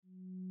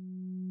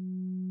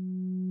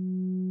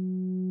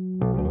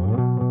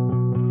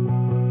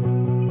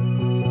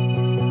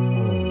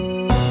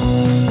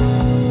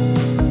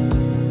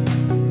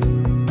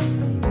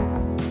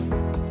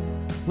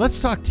Let's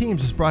Talk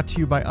Teams is brought to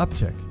you by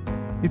Uptick.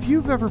 If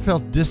you've ever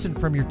felt distant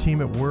from your team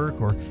at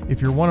work, or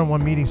if your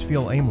one-on-one meetings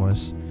feel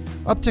aimless,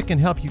 Uptick can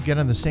help you get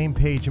on the same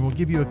page and will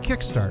give you a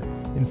kickstart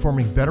in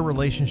forming better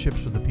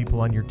relationships with the people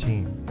on your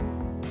team.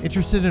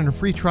 Interested in a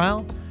free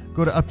trial?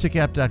 Go to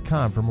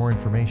uptickapp.com for more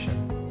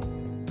information.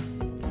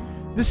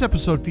 This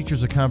episode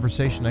features a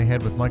conversation I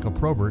had with Michael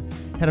Probert,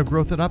 head of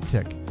growth at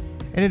Uptick,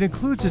 and it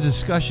includes a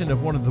discussion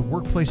of one of the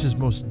workplace's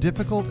most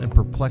difficult and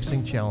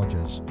perplexing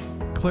challenges,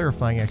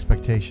 clarifying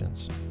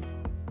expectations.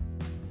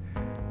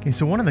 Okay,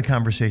 so one of the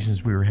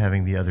conversations we were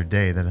having the other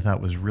day that I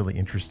thought was really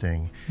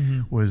interesting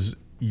was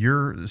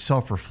your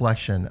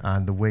self-reflection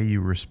on the way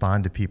you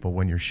respond to people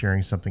when you're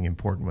sharing something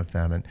important with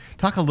them. And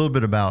talk a little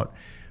bit about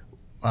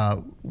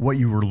what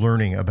you were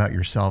learning about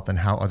yourself and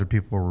how other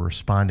people were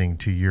responding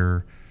to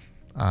your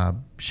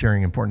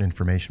sharing important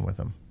information with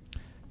them.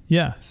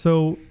 Yeah,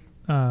 so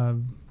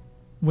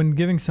when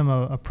giving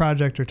a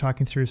project or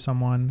talking through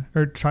someone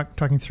or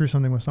talking through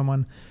something with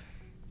someone,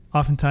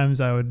 oftentimes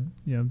I would,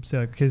 say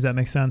like, okay, does that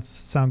make sense?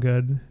 Sound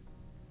good?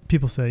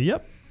 People say,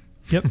 yep,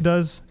 it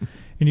does.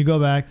 And you go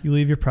back, you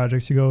leave your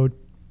projects, you go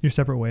your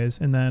separate ways,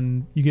 and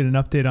then you get an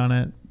update on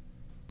it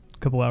a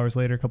couple hours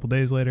later, a couple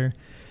days later,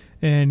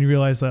 and you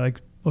realize that,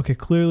 like, okay,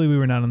 clearly we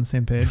were not on the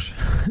same page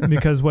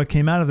because what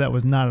came out of that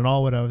was not at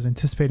all what I was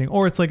anticipating.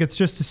 Or it's like, it's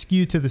just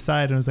skewed to the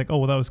side, and I was like, oh,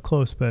 well, that was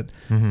close, but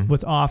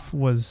what's off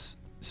was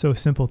so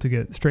simple to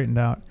get straightened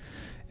out.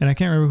 And I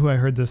can't remember who I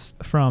heard this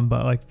from,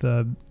 but like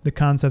the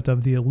concept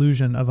of the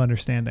illusion of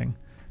understanding.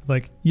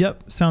 Like,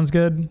 yep, sounds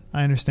good,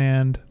 I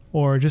understand.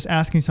 Or just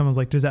asking someone's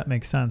like, does that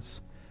make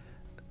sense?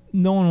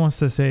 No one wants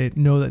to say,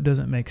 no, that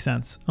doesn't make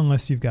sense,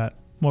 unless you've got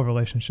more of a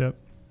relationship.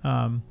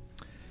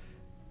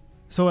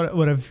 So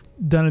what I've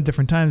done at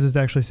different times is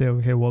to actually say,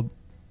 okay, well,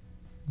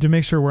 to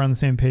make sure we're on the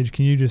same page,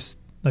 can you just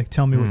like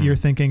tell me what you're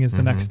thinking is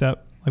the next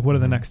step? Like, what are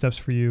the next steps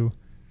for you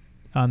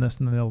on this?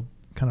 And then they'll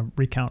kind of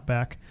recount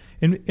back.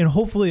 And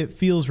hopefully it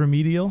feels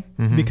remedial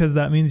because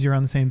that means you're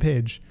on the same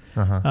page.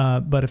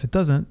 But if it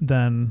doesn't,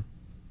 then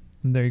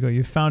there you go.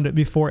 You found it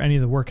before any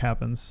of the work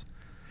happens.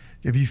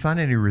 Have you found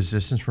any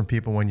resistance from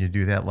people when you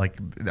do that? Like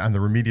on the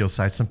remedial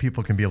side, some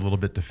people can be a little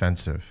bit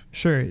defensive.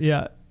 Sure.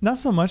 Yeah. Not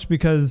so much,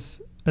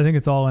 because I think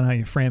it's all in how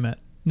you frame it.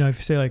 If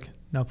you say like,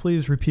 now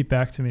please repeat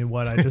back to me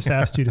what I just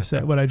asked you to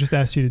say, what I just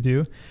asked you to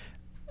do,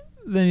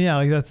 then yeah,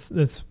 like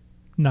that's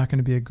not going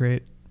to be a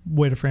great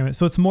way to frame it.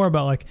 So it's more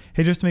about like,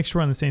 hey, just to make sure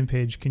we're on the same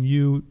page, can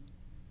you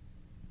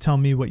tell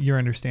me what your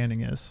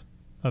understanding is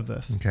of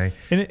this? Okay.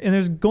 And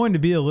there's going to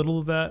be a little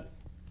of that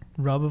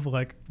rub of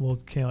like, well,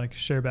 can you like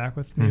share back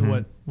with me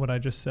what I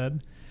just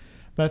said?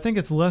 But I think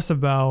it's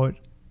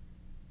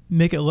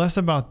make it less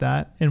about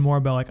that and more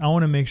about like, I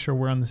want to make sure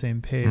we're on the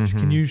same page.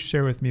 Can you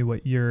share with me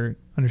what your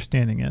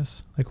understanding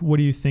is? Like,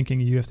 what are you thinking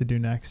you have to do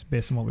next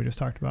based on what we just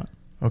talked about?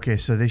 Okay.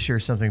 So they share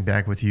something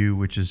back with you,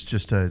 which is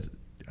just a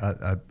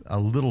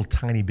little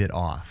tiny bit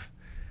off.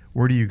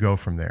 Where do you go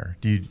from there?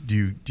 Do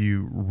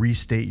you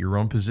restate your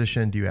own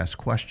position? Do you ask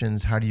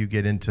questions? How do you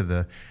get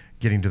into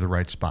getting to the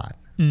right spot?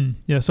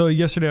 Yeah. So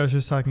yesterday I was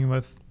just talking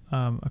with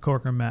a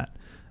coworker, Matt.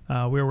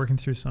 We were working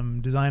through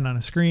some design on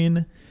a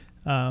screen,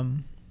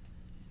 and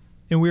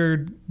we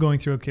were going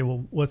through, okay,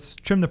 well, let's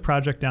trim the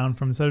project down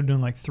from, instead of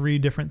doing like 3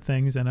 different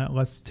things in it,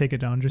 let's take it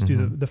down, just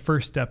do the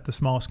first step, the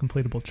smallest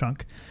completable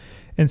chunk.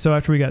 And so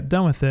after we got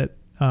done with it,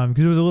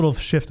 because it was a little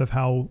shift of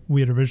how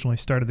we had originally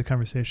started the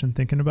conversation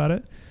thinking about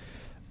it,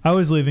 I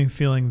was leaving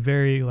feeling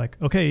very like,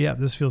 okay, yeah,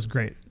 this feels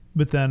great.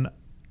 But then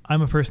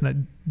I'm a person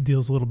that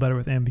deals a little better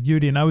with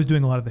ambiguity, and I was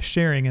doing a lot of the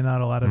sharing and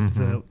not a lot of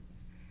the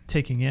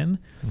taking in.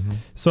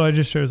 So I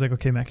just shared, like,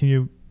 okay, Matt, can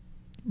you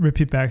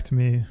repeat back to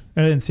me?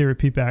 I didn't say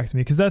repeat back to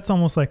me, because that's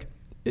almost like,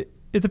 it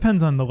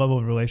depends on the level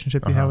of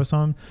relationship you have with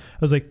someone. I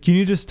was like, can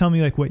you just tell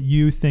me like what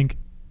you think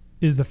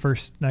is the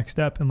first next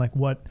step, and like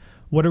what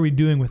are we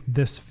doing with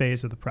this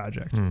phase of the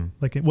project?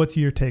 Like, what's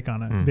your take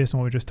on it based on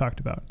what we just talked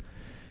about?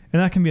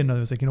 And that can be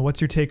another. It's like,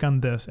 what's your take on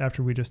this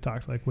after we just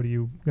talked? Like, what are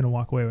you going to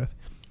walk away with?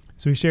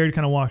 So we shared,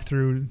 kind of walked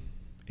through.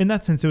 In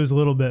that sense, it was a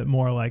little bit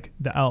more like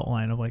the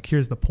outline of like,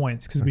 here's the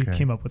points, because we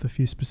came up with a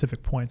few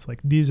specific points. Like,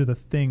 these are the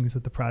things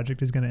that the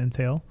project is going to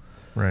entail.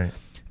 Right.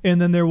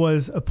 And then there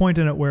was a point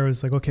in it where it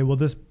was like, okay, well,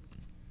 this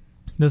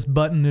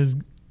button is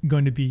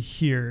going to be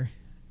here.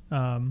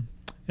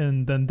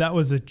 And then that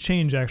was a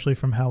change actually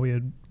from how we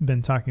had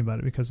been talking about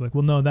it, because like,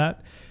 well, no,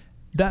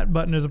 that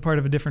button is a part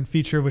of a different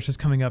feature, which is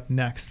coming up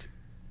next.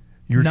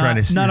 You're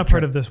not a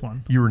part of this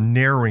one. You were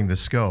narrowing the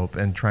scope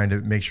and trying to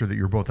make sure that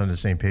you're both on the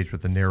same page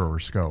with the narrower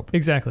scope.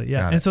 Exactly.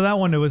 Yeah. And so that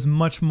one, it was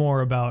much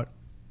more about,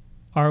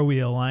 are we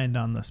aligned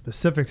on the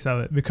specifics of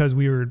it? Because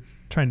we were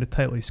trying to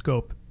tightly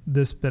scope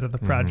this bit of the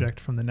project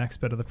from the next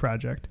bit of the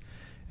project.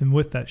 And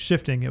with that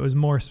shifting, it was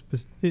more,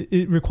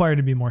 it required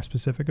to be more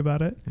specific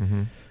about it.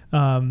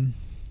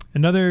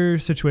 Another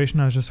situation,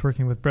 I was just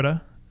working with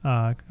Britta,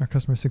 our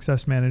customer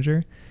success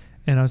manager,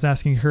 and I was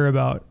asking her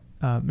about,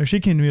 she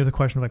came to me with a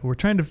question of like, we're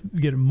trying to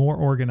get more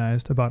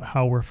organized about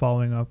how we're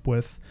following up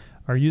with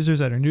our users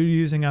that are new to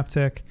using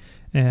Uptick,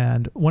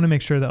 and want to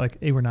make sure that like,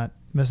 hey, we're not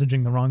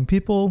messaging the wrong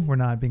people, we're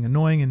not being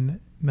annoying, and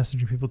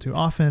messaging people too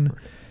often,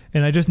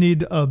 and I just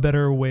need a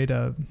better way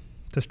to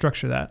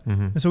structure that.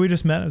 And so we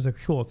just met. I was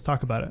like, cool, let's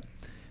talk about it.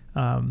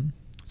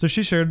 So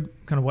she shared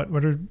kind of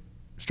what her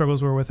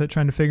struggles were with it,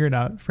 trying to figure it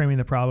out, framing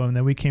the problem. And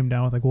then we came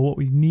down with like, well, what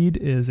we need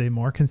is a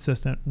more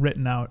consistent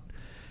written out.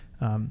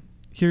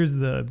 Here's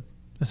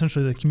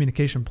essentially the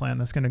communication plan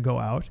that's going to go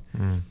out.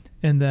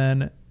 And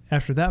then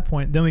after that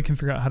point, then we can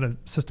figure out how to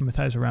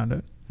systematize around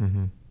it.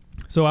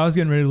 So I was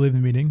getting ready to leave the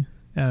meeting,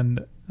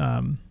 and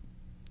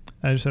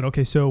I just said,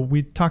 okay, so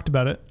we talked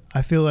about it.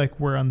 I feel like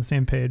we're on the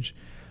same page.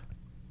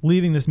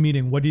 Leaving this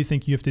meeting, what do you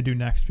think you have to do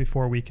next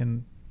before we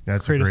can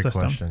create a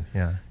system? Question.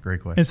 Yeah,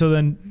 great question. And so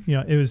then,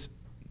 it was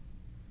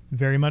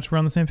very much we're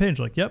on the same page.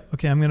 Like, yep,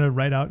 okay, I'm going to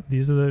write out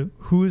these are the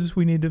who's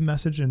we need to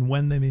message and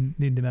when they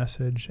need to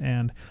message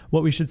and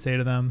what we should say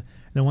to them.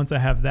 And then once I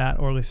have that,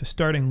 or at least a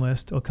starting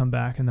list, I'll come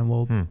back and then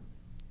we'll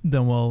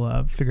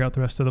figure out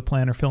the rest of the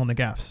plan or fill in the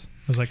gaps.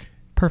 I was like,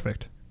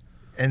 perfect.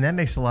 And that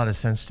makes a lot of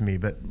sense to me.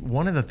 But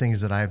one of the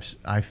things that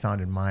I've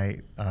found in my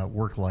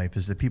work life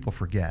is that people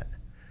forget.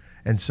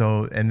 And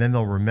then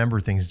they'll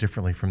remember things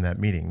differently from that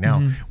meeting.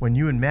 Now, when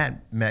you and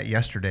Matt met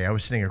yesterday, I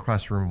was sitting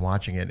across the room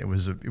watching it. It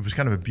was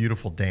kind of a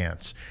beautiful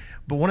dance.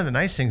 But one of the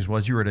nice things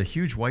was you were at a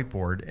huge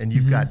whiteboard and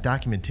you've got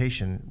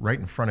documentation right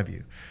in front of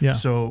you. Yeah.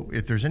 So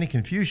if there's any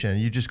confusion,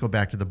 you just go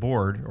back to the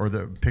board or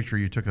the picture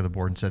you took of the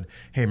board and said,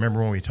 hey,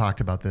 remember when we talked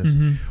about this?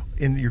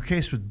 In your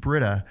case with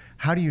Britta,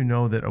 how do you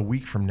know that a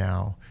week from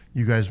now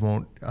you guys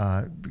won't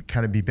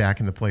kind of be back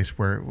in the place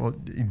where, well,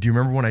 do you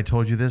remember when I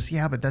told you this?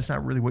 Yeah, but that's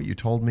not really what you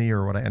told me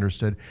or what I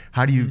understood.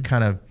 How do you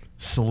kind of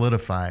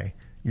solidify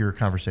your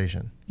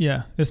conversation?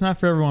 Yeah, it's not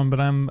for everyone, but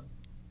I'm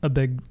a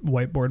big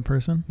whiteboard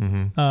person.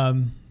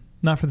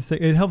 Not for the sake,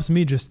 it helps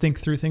me just think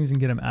through things and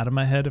get them out of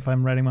my head if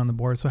I'm writing them on the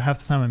board. So half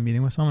the time I'm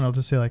meeting with someone, I'll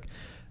just say like,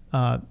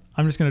 I'm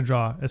just going to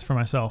draw. It's for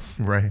myself.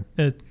 Right.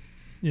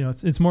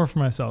 It's more for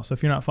myself. So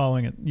if you're not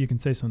following it, you can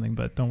say something,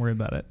 but don't worry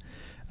about it.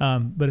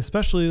 But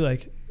especially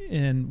like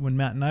when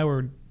Matt and I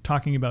were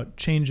talking about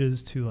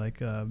changes to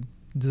like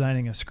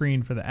designing a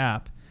screen for the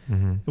app,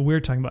 we were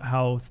talking about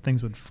how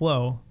things would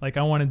flow. Like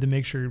I wanted to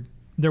make sure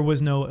there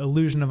was no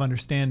illusion of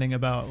understanding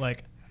about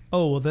like,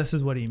 oh, well, this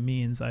is what he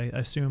means. I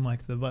assume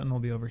like the button will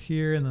be over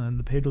here and then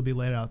the page will be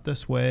laid out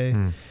this way.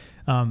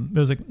 It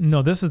was like,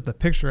 no, this is the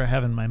picture I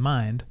have in my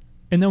mind.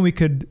 And then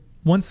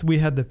once we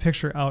had the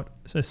picture out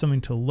as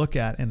something to look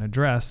at and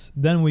address,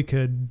 then we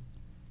could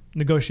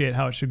negotiate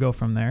how it should go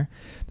from there.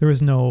 There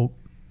was no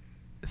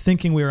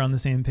thinking we were on the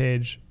same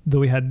page, though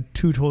we had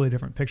two totally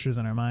different pictures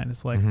in our mind.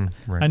 It's like,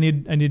 right. I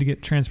need to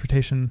get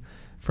transportation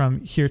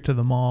from here to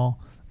the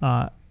mall.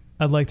 I'd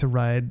like to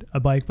ride a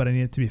bike, but I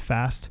need it to be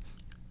fast.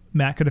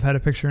 Matt could have had a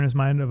picture in his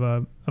mind of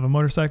a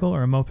motorcycle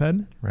or a moped.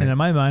 Right. And in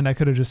my mind, I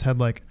could have just had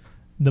like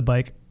the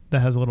bike that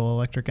has a little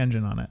electric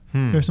engine on it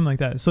or something like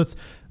that. So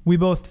we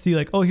both see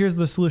like, oh, here's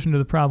the solution to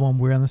the problem.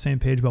 We're on the same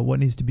page about what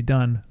needs to be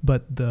done,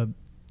 but the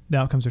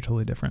outcomes are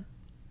totally different.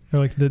 Or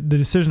like the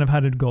decision of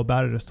how to go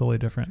about it is totally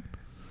different.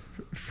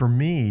 For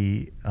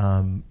me,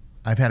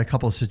 I've had a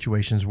couple of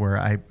situations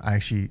where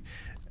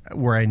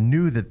where I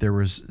knew that there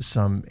was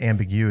some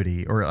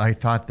ambiguity, or I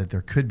thought that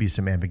there could be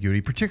some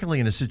ambiguity, particularly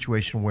in a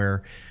situation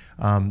where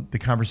the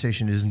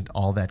conversation isn't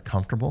all that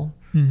comfortable.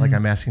 Like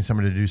I'm asking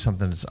someone to do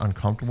something that's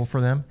uncomfortable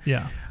for them.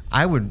 Yeah.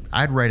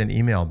 I'd write an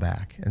email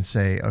back and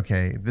say,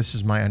 okay, this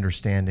is my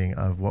understanding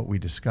of what we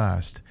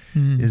discussed.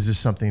 Is this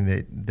something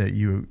that do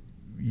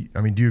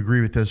you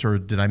agree with this, or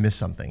did I miss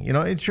something?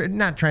 It's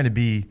not trying to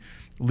be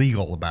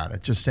legal about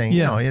it, just saying,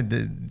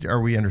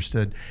 are we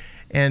understood?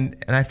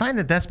 And I find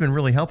that that's been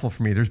really helpful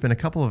for me. There's been a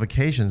couple of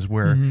occasions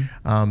where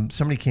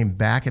somebody came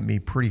back at me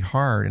pretty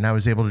hard, and I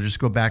was able to just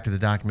go back to the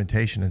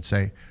documentation and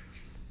say,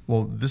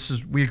 well,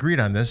 we agreed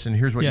on this, and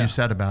here's what you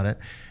said about it.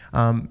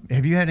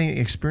 Have you had any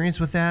experience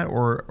with that,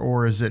 or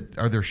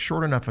are there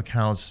short enough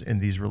accounts in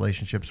these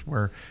relationships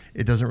where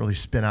it doesn't really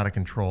spin out of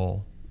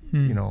control,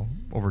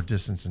 over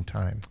distance and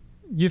time?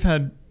 You've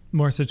had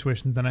more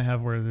situations than I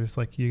have where there's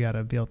like you got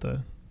to be able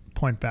to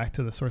point back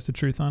to the source of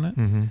truth on it.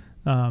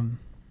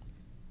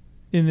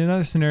 In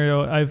another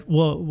scenario, I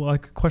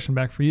could question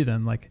back for you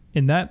then. Like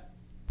in that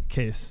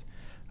case,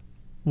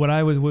 what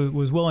I was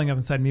welling up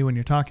inside me when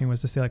you're talking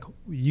was to say like,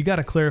 you got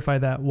to clarify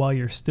that while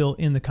you're still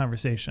in the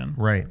conversation.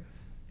 Right.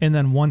 And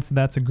then once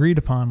that's agreed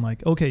upon,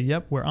 like, okay,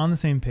 yep, we're on the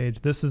same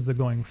page. This is the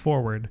going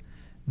forward.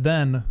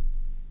 Then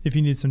if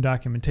you need some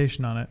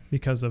documentation on it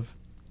because of,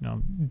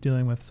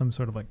 dealing with some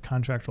sort of like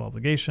contractual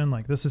obligation,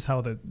 like this is how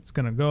it's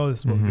going to go.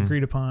 This is what we've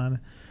agreed upon.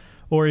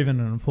 Or even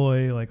an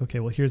employee, like, okay,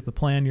 well, here's the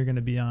plan you're going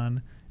to be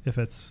on. If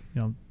it's,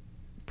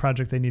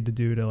 project they need to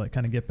do to like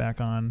kind of get back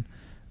on,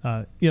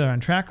 either on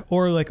track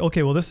or like,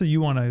 okay, well, this is,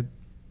 you want to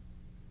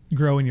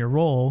grow in your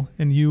role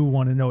and you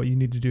want to know what you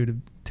need to do to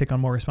take on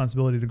more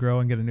responsibility to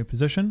grow and get a new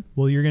position.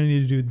 Well, you're going to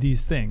need to do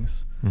these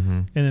things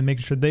and then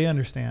making sure they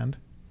understand,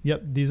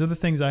 yep, these are the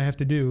things I have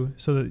to do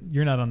so that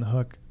you're not on the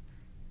hook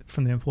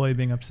from the employee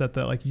being upset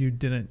that like you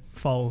didn't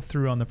follow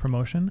through on the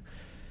promotion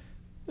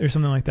or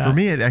something like that. For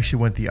me, it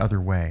actually went the other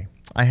way.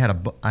 I had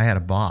a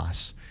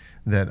boss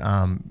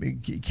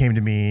came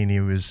to me, and he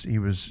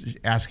was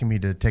asking me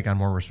to take on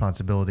more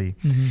responsibility,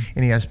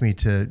 and he asked me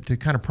to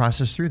kind of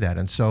process through that.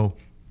 And so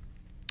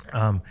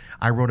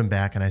I wrote him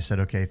back and I said,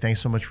 okay, thanks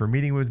so much for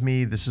meeting with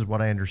me. This is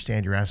what I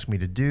understand you're asking me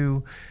to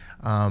do.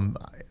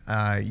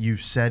 You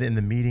said in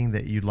the meeting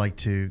that you'd like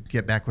to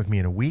get back with me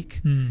in a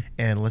week,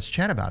 and let's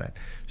chat about it.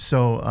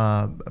 So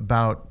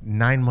about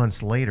 9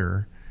 months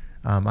later,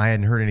 I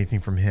hadn't heard anything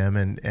from him,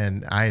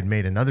 and I had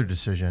made another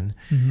decision,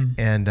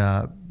 and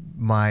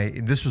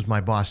this was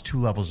my boss 2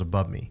 levels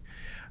above me.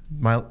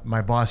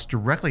 My boss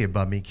directly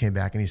above me came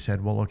back and he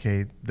said, well,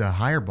 okay, the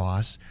higher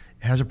boss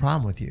has a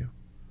problem with you,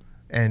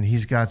 and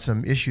he's got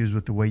some issues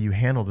with the way you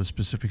handle the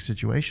specific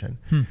situation.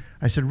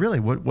 I said, really?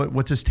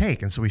 What's his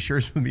take? And so he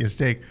shares with me his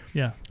take.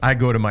 Yeah. I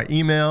go to my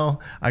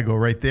email. I go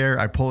right there.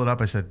 I pull it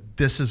up. I said,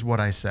 this is what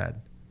I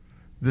said.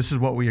 This is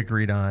what we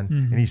agreed on.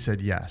 And he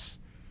said, yes.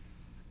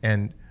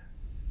 And,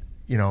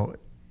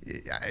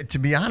 to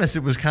be honest,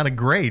 it was kind of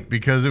great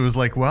because it was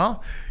like,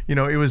 well,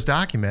 it was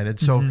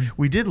documented. So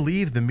we did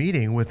leave the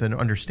meeting with an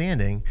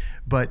understanding,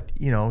 but,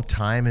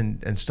 time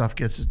and stuff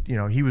gets,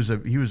 he was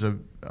a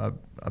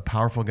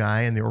powerful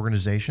guy in the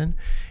organization.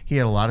 He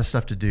had a lot of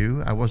stuff to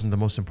do. I wasn't the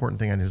most important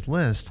thing on his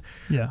list,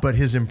 but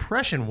his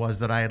impression was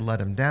that I had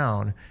let him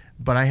down.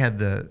 But I had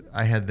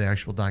the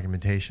actual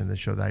documentation that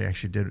showed that I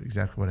actually did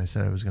exactly what I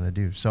said I was going to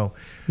do. So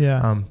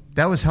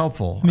that was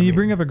helpful. I mean, you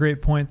bring up a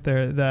great point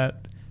there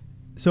that,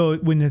 so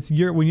when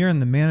you're in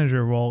the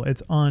manager role,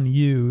 it's on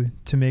you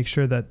to make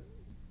sure that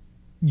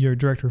your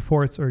direct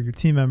reports or your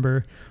team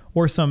member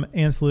or some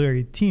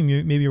ancillary team,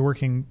 maybe you're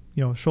working,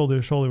 shoulder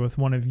to shoulder with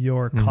one of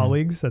your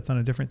colleagues that's on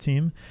a different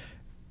team.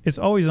 It's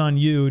always on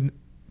you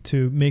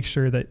to make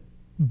sure that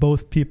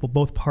both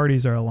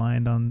parties are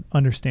aligned on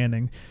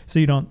understanding, so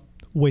you don't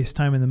waste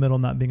time in the middle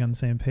not being on the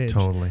same page.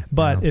 Totally.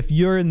 But if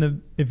you're in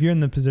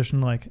the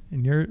position like,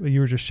 and you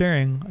were just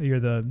sharing,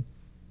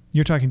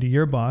 you're talking to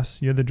your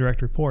boss, you're the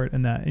direct report,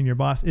 and your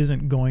boss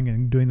isn't going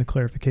and doing the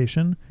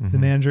clarification. The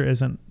manager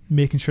isn't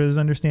making sure there's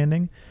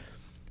understanding.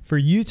 For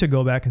you to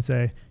go back and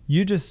say,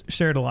 you just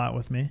shared a lot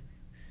with me.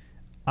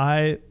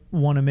 I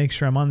want to make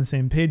sure I'm on the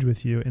same page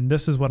with you, and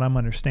this is what I'm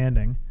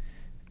understanding.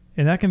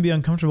 And that can be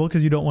uncomfortable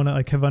because you don't want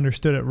to have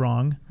understood it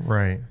wrong.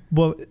 Right.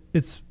 Well,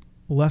 it's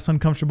less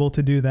uncomfortable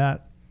to do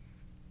that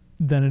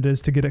than it is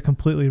to get it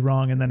completely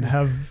wrong and then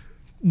have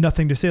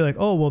nothing to say like,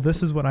 oh, well,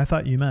 this is what I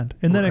thought you meant.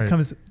 And then it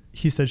comes,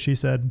 he said, she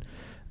said.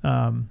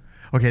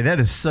 Okay, that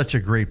is such a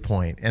great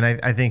point. And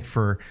I think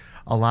for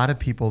a lot of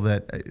people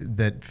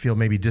that feel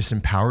maybe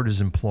disempowered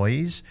as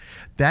employees,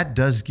 that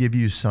does give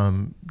you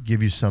some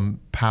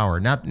power.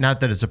 Not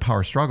that it's a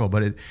power struggle,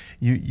 but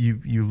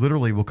you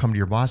literally will come to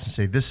your boss and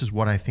say, this is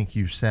what I think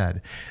you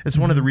said. It's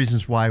one of the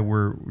reasons why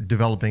we're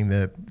developing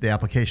the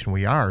application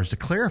we are, is to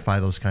clarify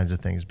those kinds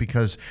of things,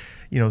 because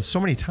so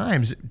many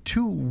times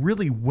 2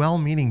 really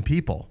well-meaning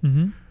people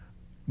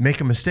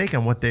make a mistake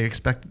on what the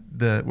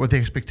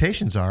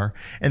expectations are,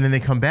 and then they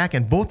come back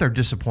and both are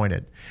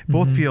disappointed.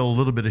 Both feel a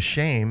little bit of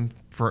shame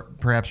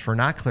perhaps for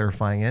not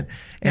clarifying it,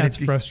 and it's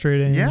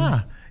frustrating.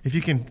 Yeah, if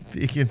you can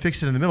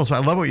fix it in the middle. So I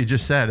love what you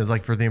just said. Is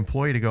like for the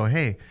employee to go,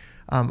 hey,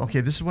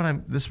 okay, this is what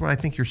I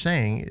think you're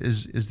saying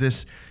is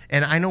this.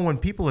 And I know when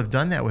people have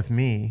done that with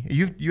me,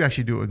 you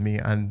actually do it with me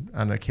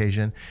on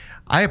occasion.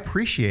 I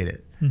appreciate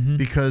it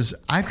because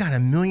I've got a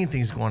million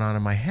things going on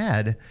in my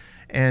head.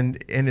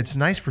 And it's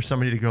nice for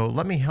somebody to go,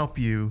 let me help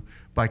you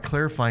by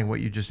clarifying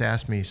what you just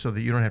asked me so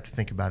that you don't have to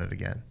think about it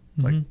again.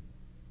 It's like,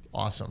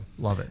 awesome.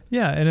 Love it.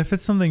 Yeah. And if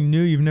it's something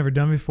new you've never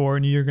done before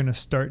and you're going to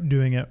start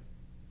doing it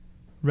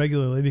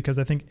regularly, because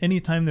I think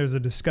anytime there's a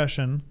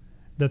discussion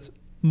that's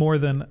more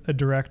than a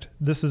direct,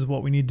 this is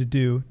what we need to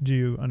do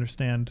you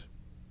understand?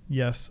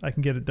 Yes, I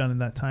can get it done in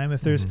that time.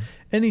 If there's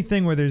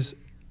anything where there's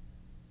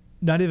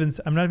I'm not even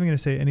going to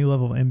say any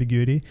level of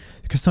ambiguity,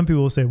 because some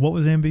people will say, what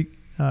was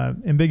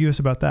ambiguous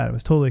about that? It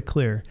was totally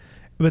clear.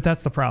 But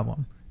that's the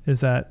problem,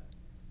 is that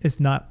it's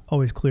not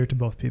always clear to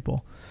both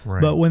people.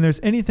 Right. But when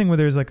there's anything where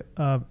there's like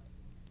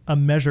a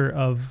measure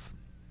of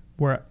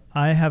where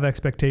I have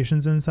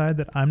expectations inside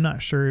that I'm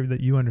not sure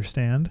that you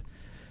understand,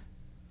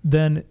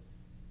 then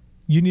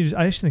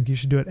I actually think you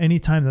should do it any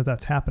time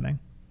that's happening,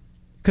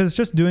 because it's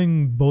just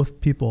doing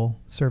both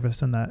people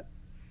service in that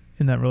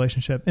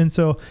relationship. And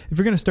so if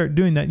you're going to start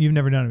doing that, you've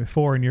never done it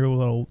before, and you're a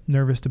little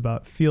nervous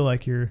feel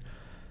like you're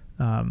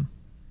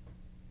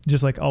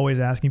just like always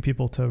asking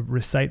people to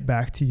recite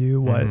back to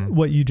you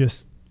what you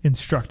just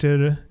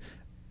instructed,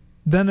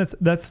 then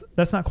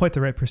that's not quite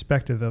the right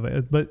perspective of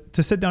it. But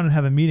to sit down and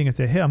have a meeting and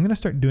say, hey, I'm going to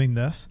start doing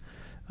this,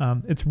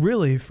 it's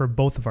really for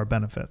both of our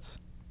benefits.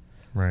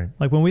 Right.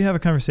 Like when we have a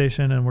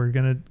conversation and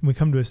we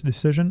come to a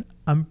decision,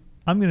 I'm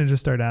going to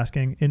just start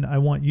asking, and I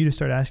want you to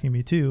start asking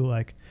me too,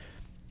 like,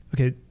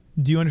 okay,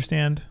 do you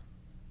understand?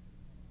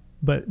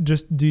 But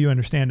just do you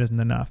understand isn't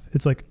enough.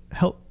 It's like,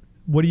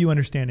 what are you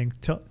understanding?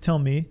 Tell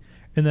me.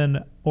 And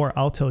then, or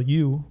I'll tell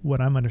you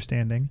what I'm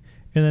understanding.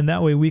 And then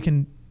that way we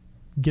can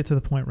get to the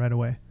point right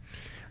away.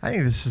 I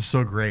think this is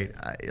so great.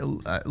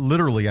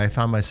 Literally, I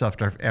found myself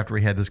after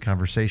we had this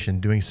conversation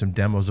doing some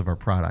demos of our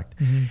product.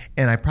 Mm-hmm.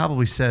 And I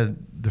probably said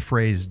the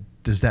phrase,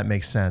 does that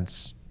make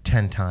sense,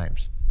 10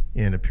 times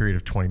in a period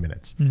of 20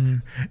 minutes. Mm-hmm.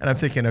 And I'm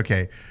thinking,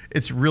 okay,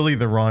 it's really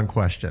the wrong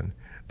question.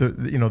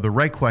 The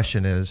right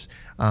question is,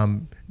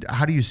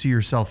 how do you see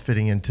yourself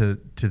fitting into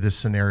this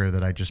scenario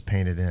that I just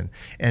painted in?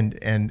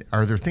 And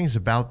are there things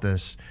about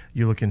this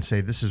you look and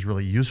say, this is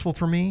really useful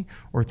for me,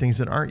 or things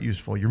that aren't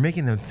useful? You're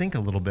making them think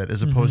a little bit,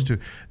 as opposed to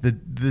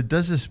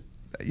does this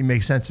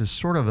make sense is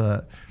sort of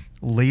a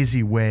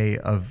lazy way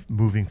of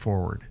moving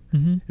forward.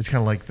 Mm-hmm. It's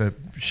kind of like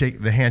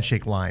the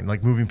handshake line,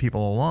 like moving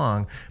people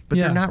along, but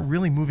they're not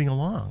really moving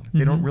along.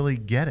 They don't really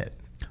get it.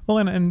 Well,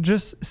 and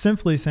just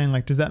simply saying,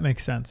 like, does that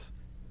make sense?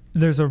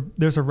 There's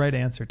a right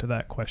answer to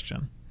that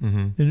question.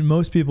 Mm-hmm. And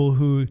most people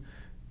who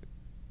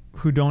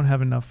don't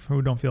have enough,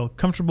 who don't feel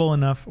comfortable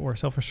enough or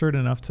self-assured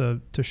enough to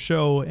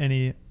show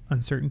any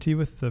uncertainty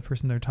with the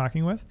person they're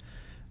talking with,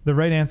 the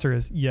right answer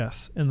is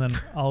yes. And then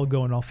I'll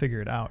go and I'll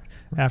figure it out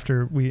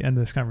after we end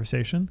this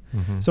conversation.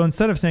 Mm-hmm. So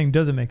instead of saying,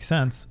 does it make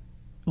sense?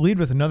 Lead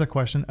with another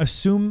question.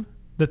 Assume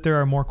that there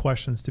are more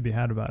questions to be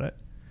had about it.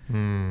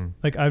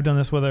 Like I've done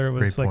this, whether it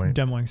was like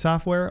demoing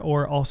software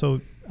or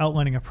also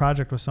outlining a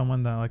project with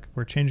someone that like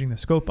we're changing the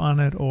scope on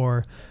it,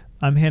 or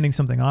I'm handing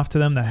something off to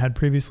them that had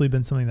previously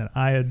been something that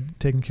I had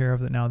taken care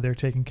of that now they're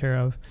taking care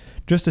of,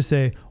 just to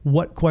say,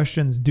 what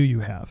questions do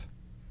you have?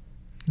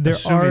 There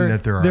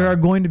are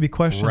going to be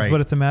questions, right, but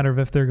it's a matter of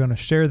if they're going to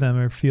share them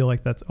or feel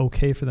like that's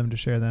okay for them to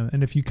share them.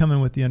 And if you come in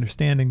with the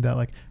understanding that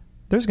like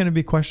there's going to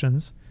be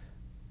questions,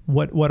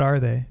 what are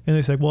they? And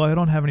they say, well, I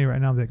don't have any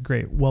right now. But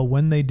great. Well,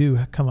 when they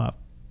do come up,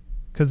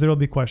 because there will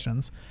be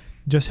questions,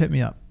 just hit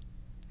me up.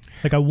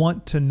 Like I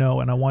want to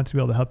know, and I want to be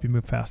able to help you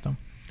move past them.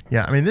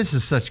 Yeah, I mean, this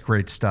is such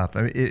great stuff.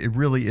 I mean, it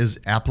really is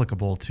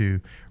applicable to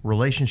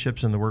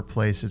relationships in the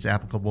workplace. It's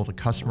applicable to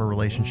customer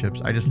relationships.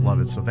 I just love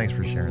it. So thanks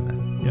for sharing that.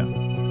 Yeah.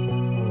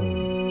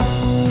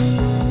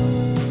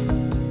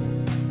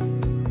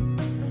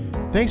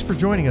 Thanks for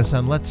joining us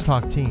on Let's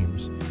Talk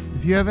Teams.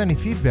 If you have any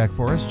feedback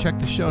for us, check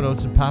the show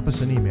notes and pop us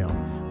an email.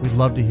 We'd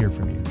love to hear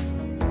from you.